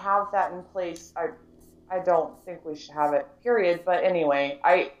 maybe they have that in place. I don't think we should have it, period. But anyway,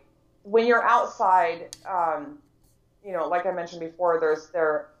 when you're outside, like I mentioned before,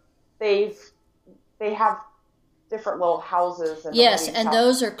 they have different little houses. Yes, and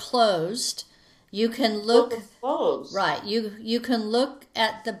those are closed. You can look closed. Right. You can look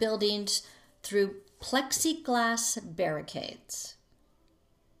at the buildings through plexiglass barricades.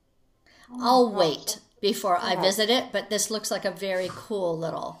 I'll wait before I visit it, but this looks like a very cool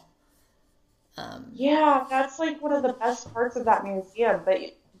little. Yeah, that's like one of the best parts of that museum. But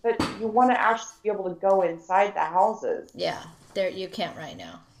you want to actually be able to go inside the houses. Yeah, there you can't right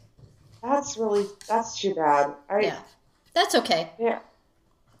now. That's too bad. Yeah, that's okay. Yeah.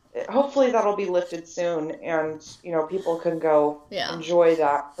 Hopefully that'll be lifted soon, and people can go enjoy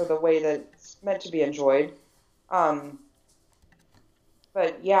that for the way that it's meant to be enjoyed. But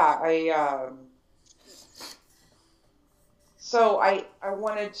yeah, so I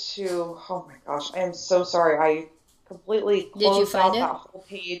wanted to. Oh my gosh, I am so sorry. I completely closed out that whole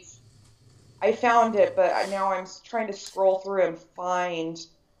page. I found it, but now I'm trying to scroll through and find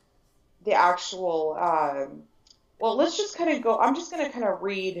the actual. Well, let's just kind of go. I'm just going to kind of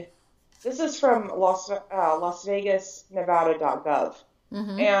read. This is from LasVegasNevada.gov,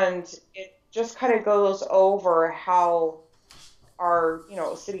 and it just kind of goes over how our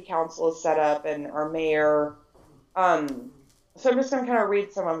city council is set up and our mayor. So I'm just going to kind of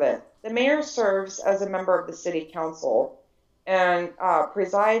read some of it. The mayor serves as a member of the city council and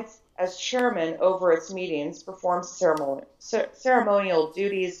presides as chairman over its meetings, performs ceremonial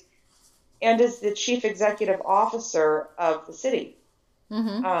duties, and is the chief executive officer of the city.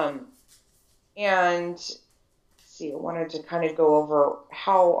 And I wanted to kind of go over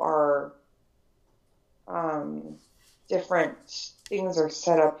how our different things are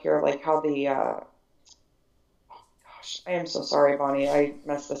set up here, like how the I am so sorry, Bonnie. I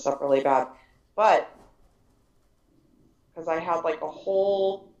messed this up really bad. But because I had like a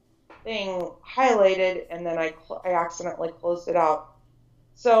whole thing highlighted and then I accidentally closed it out.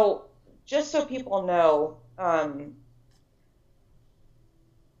 So just so people know,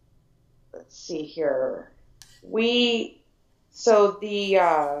 let's see here. The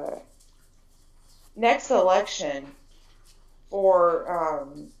next election for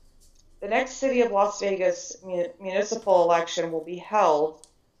the next City of Las Vegas municipal election will be held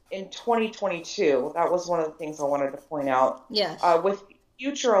in 2022. That was one of the things I wanted to point out. Yes. With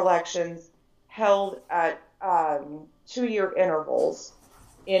future elections held at 2-year intervals.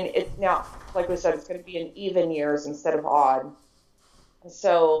 Now, like we said, it's going to be in even years instead of odd.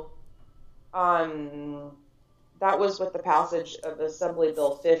 So, that was with the passage of Assembly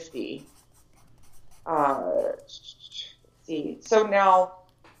Bill 50. Let's see. So now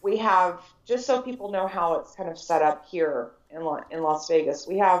we have, just so people know how it's kind of set up here in Las Vegas,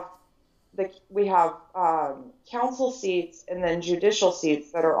 we have council seats and then judicial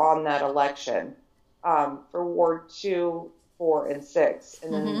seats that are on that election for Ward 2, 4, and 6,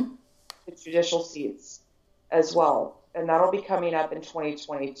 and then the judicial seats as well. And that'll be coming up in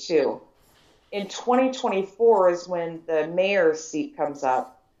 2022. In 2024 is when the mayor's seat comes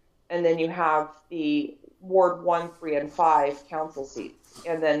up, and then you have the Ward 1, 3, and 5 council seats,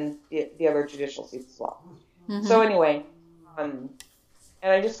 and then the other judicial seats as well. So anyway, and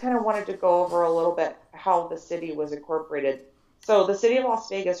I just kind of wanted to go over a little bit how the city was incorporated. So the city of Las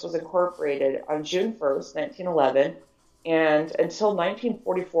Vegas was incorporated on June 1st, 1911, and until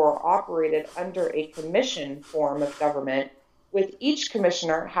 1944 operated under a commission form of government, with each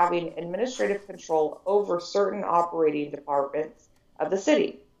commissioner having administrative control over certain operating departments of the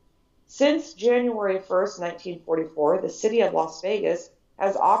city. Since January 1st, 1944, the city of Las Vegas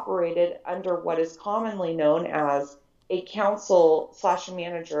has operated under what is commonly known as a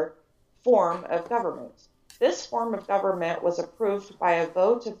council/manager form of government. This form of government was approved by a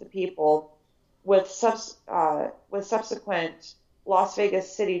vote of the people with subsequent Las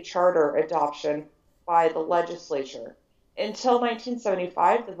Vegas City Charter adoption by the legislature. Until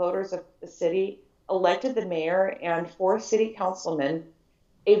 1975, the voters of the city elected the mayor and 4 city councilmen.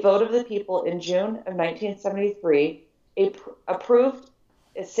 A vote of the people in June of 1973 approved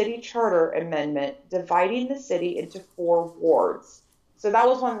a city charter amendment dividing the city into 4 wards. So that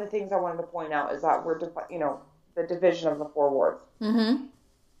was one of the things I wanted to point out, is that we're, the division of the 4 wards. Mm-hmm.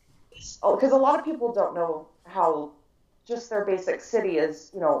 Because a lot of people don't know how just their basic city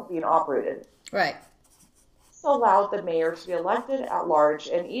is, being operated. Right. This allowed the mayor to be elected at large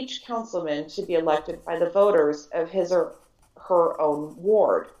and each councilman to be elected by the voters of his or her own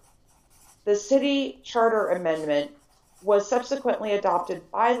ward. The city charter amendment was subsequently adopted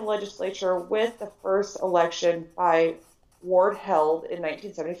by the legislature with the first election by ward held in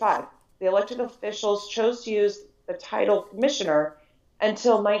 1975. The elected officials chose to use the title commissioner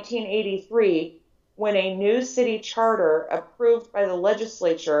until 1983, when a new city charter approved by the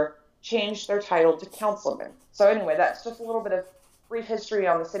legislature changed their title to councilman. So anyway, that's just a little bit of brief history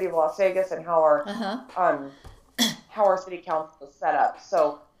on the city of Las Vegas and how our city council is set up.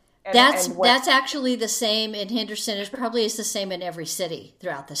 So that's actually the same in Henderson. It probably is the same in every city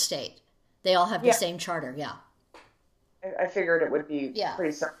throughout the state. They all have the same charter. Yeah. I figured it would be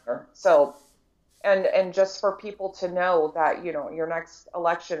pretty similar. So, and just for people to know that, your next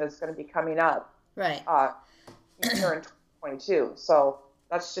election is going to be coming up. Right. Here in 2022. So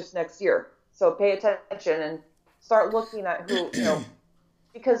that's just next year. So pay attention and start looking at who,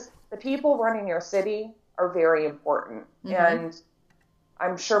 because the people running your city are very important. Mm-hmm. And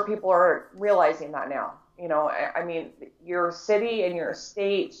I'm sure people are realizing that now. I mean, your city and your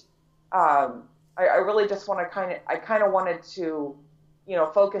state, I really just want to I wanted to,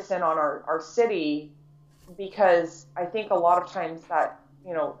 focus in on our city, because I think a lot of times that,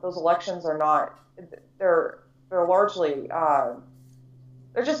 those elections are not, they're largely,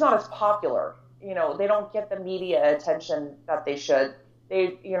 they're just not as popular. They don't get the media attention that they should.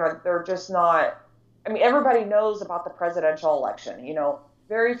 They're just not, I mean, everybody knows about the presidential election,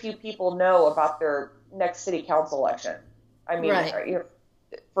 very few people know about their next city council election. I mean, right.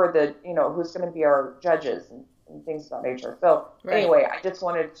 For the, who's going to be our judges and things of that nature. So anyway, I just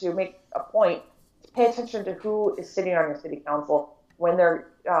wanted to make a point to pay attention to who is sitting on your city council when their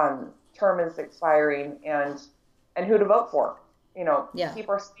term is expiring, and who to vote for, keep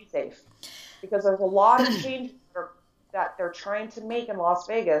our city safe, because there's a lot of changes that they're trying to make in Las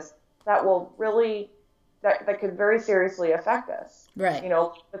Vegas that will really, that could very seriously affect us. Right.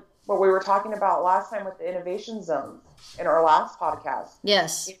 What we were talking about last time with the innovation zones in our last podcast.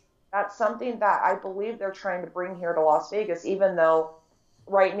 Yes. That's something that I believe they're trying to bring here to Las Vegas, even though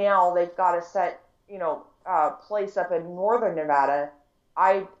right now they've got a set, place up in northern Nevada.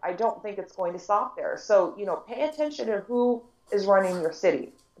 I don't think it's going to stop there. So, pay attention to who is running your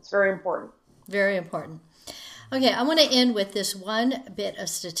city. It's very important. Very important. Okay, I want to end with this one bit of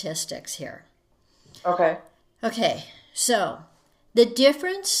statistics here. Okay, so the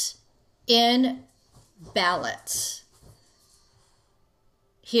difference in ballots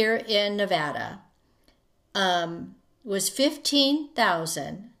here in Nevada was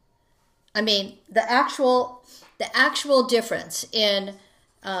 15,000. I mean, the actual difference in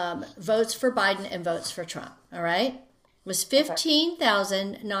votes for Biden and votes for Trump, all right, was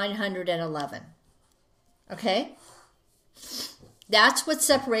 15,911. Okay? That's what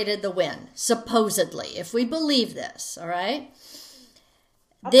separated the win, supposedly, if we believe this, all right?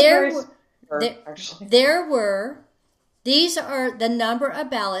 These are the number of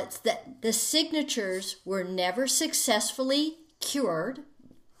ballots that the signatures were never successfully cured,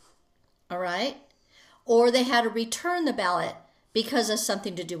 all right? Or they had to return the ballot because of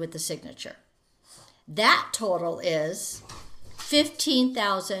something to do with the signature. That total is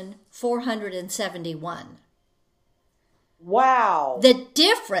 15,471. Wow. The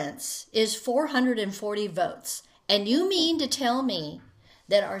difference is 440 votes. And you mean to tell me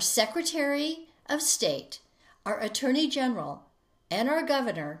that our Secretary of State, our Attorney General, and our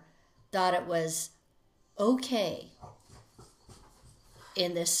Governor thought it was okay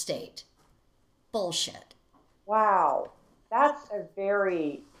in this state? Bullshit. Wow. That's an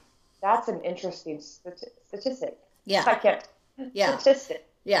interesting statistic. Yeah. Statistic.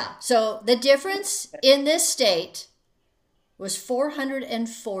 Yeah. So the difference in this state was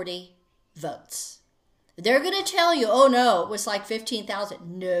 440 votes. They're going to tell you, oh no, it was like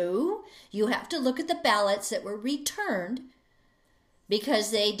 15,000. No, you have to look at the ballots that were returned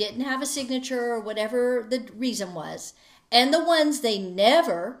because they didn't have a signature or whatever the reason was, and the ones they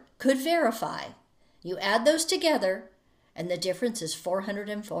never could verify. You add those together, and the difference is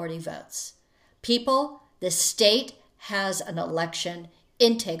 440 votes. People, the state has an election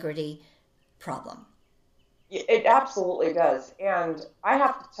integrity problem. It absolutely does. And I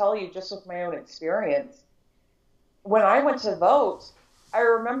have to tell you, just with my own experience, when I went to vote, I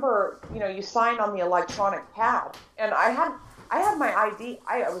remember, you sign on the electronic pad, and I had my ID.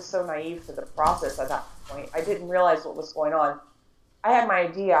 I was so naive to the process at that point. I didn't realize what was going on. I had my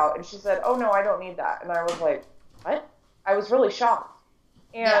ID out, and she said, "Oh, no, I don't need that." And I was like, "What?" I was really shocked.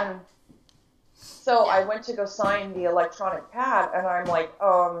 And so I went to go sign the electronic pad, and I'm like,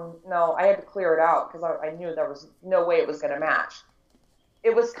 no, I had to clear it out because I knew there was no way it was going to match.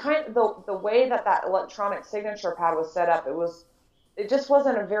 It was kind of the way that electronic signature pad was set up. It just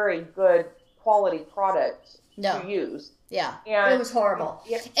wasn't a very good quality product to use. Yeah, and it was horrible.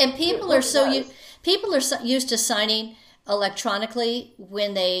 And people are so used to signing electronically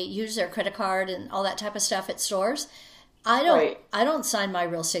when they use their credit card and all that type of stuff at stores. I don't sign my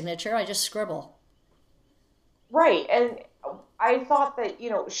real signature. I just scribble. Right. And I thought that,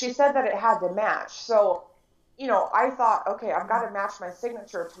 she said that it had to match. So, I thought, okay, I've got to match my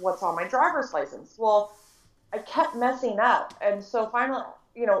signature to what's on my driver's license. Well, I kept messing up. And so finally,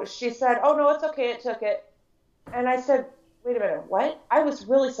 she said, "Oh, no, it's okay. It took it." And I said, "Wait a minute, what?" I was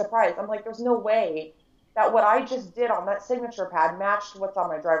really surprised. I'm like, there's no way that what I just did on that signature pad matched what's on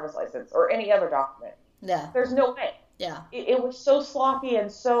my driver's license or any other document. Yeah. There's no way. Yeah. It was so sloppy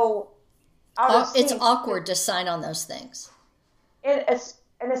and so out of sync. It's awkward to sign on those things. And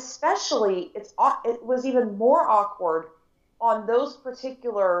especially, it was even more awkward on those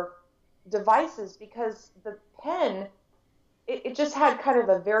particular devices because the pen, it just had kind of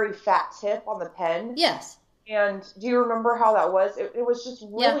a very fat tip on the pen. Yes. And do you remember how that was? It was just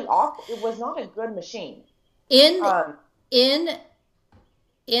really awkward. It was not a good machine. In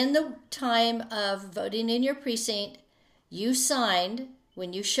the time of voting in your precinct, you signed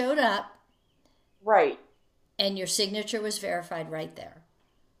when you showed up. Right. And your signature was verified right there.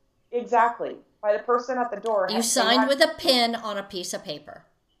 Exactly. By the person at the door. You signed with a pen on a piece of paper.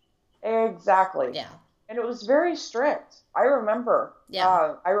 Exactly. Yeah. And it was very strict. I remember.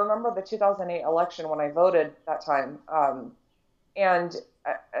 Yeah. I remember the 2008 election when I voted that time. And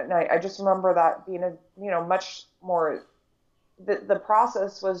I just remember that being much more, the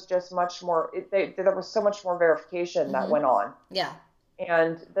process was just much more, there was so much more verification that went on. Yeah.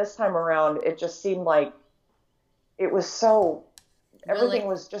 And this time around, it just seemed like it was so, everything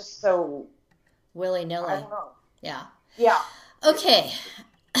was just so willy-nilly. I don't know. Yeah. Yeah. Okay.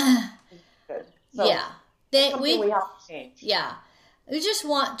 Good. So, yeah. We have to change. Yeah. We just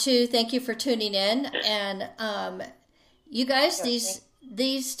want to thank you for tuning in. And you guys, these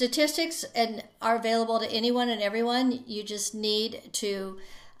statistics are available to anyone and everyone. You just need to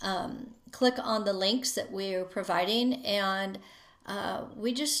click on the links that we're providing. And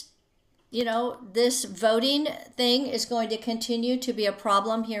we just, this voting thing is going to continue to be a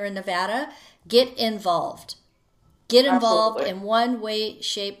problem here in Nevada. Get involved. Get involved in one way,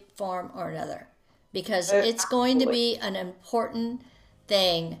 shape, form, or another. Because it's going to be an important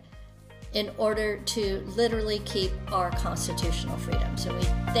thing in order to literally keep our constitutional freedom. So we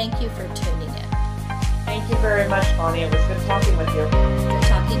thank you for tuning in. Thank you very much, Bonnie. It was good talking with you. Good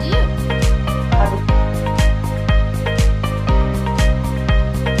talking to you.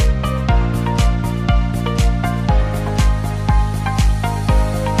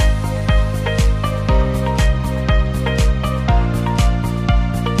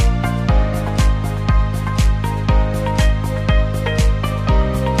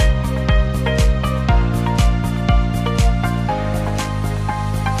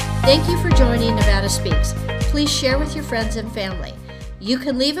 Thank you for joining Nevada Speaks. Please share with your friends and family. You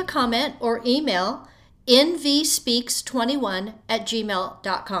can leave a comment or email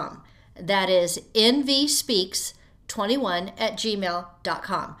nvspeaks21@gmail.com. That is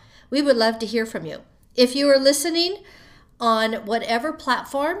nvspeaks21@gmail.com. We would love to hear from you. If you are listening on whatever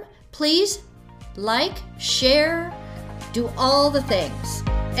platform, please like, share, do all the things.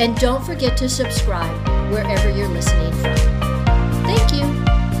 And don't forget to subscribe wherever you're listening from. Thank you.